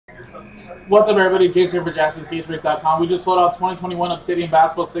What's up, everybody? Jason here for JaspysCaseBreaks.com. We just sold out 2021 Obsidian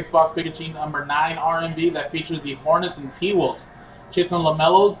Basketball 6-box Pikachu number 9 RNB that features the Hornets and T-Wolves, Jason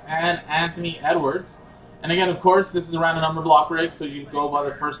LaMelos, and Anthony Edwards. And again, of course, this is a random number block break, so you go by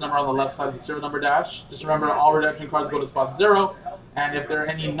the first number on the left side of the serial number dash. Just remember, all redemption cards go to spot 0, and if there are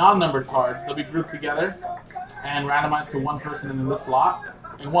any non-numbered cards, they'll be grouped together and randomized to one person in this lot.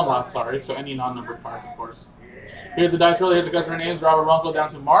 In one lot, sorry, so any non-numbered cards, of course. Here's the dice roll. Here's the customer names. Robert Runkle down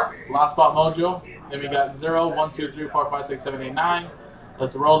to Mark. Last spot Mojo. Then we got 0, 1, 2, 3, 4, 5, 6, 7, 8, 9.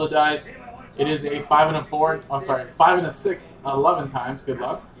 Let's roll the dice. It is a 5 and a 4. Oh, sorry, 5 and a 6, 11 times. Good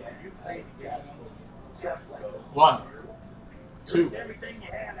luck. 1, 2,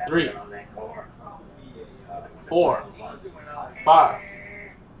 3, 4, 5,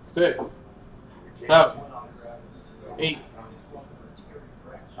 6, 7, 8,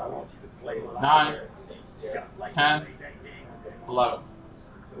 9, 10, 11.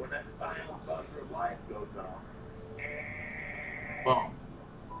 Boom.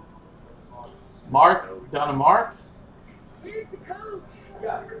 Mark, down to Mark. Here's the coach.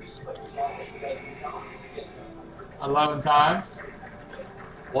 11 times.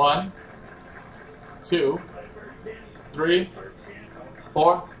 1, 2, 3,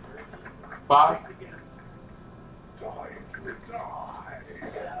 4, 5,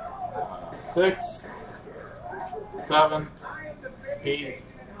 6, 7, 8,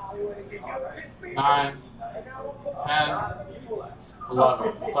 9, 10,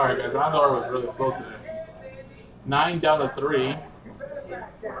 11. Sorry guys, round order was really slow today. 9 down to 3.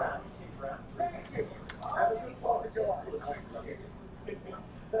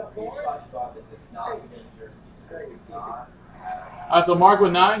 So Mark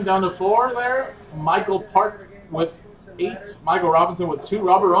with 9 down to 4 there. Michael Park with 8. Michael Robinson with 2.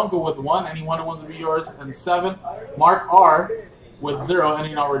 Robert Runkle with 1. Any 1-on-1s will be yours. And 7. Mark R with 0.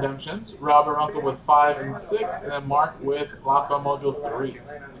 Any no redemptions. Robert Runkle with 5 and 6. And then Mark with Last Spot Mojo 3.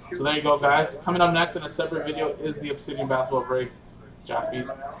 So there you go, guys. Coming up next in a separate video is the Obsidian Basketball Break.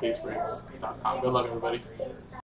 JaspysCaseBreaks.com. Good luck, everybody.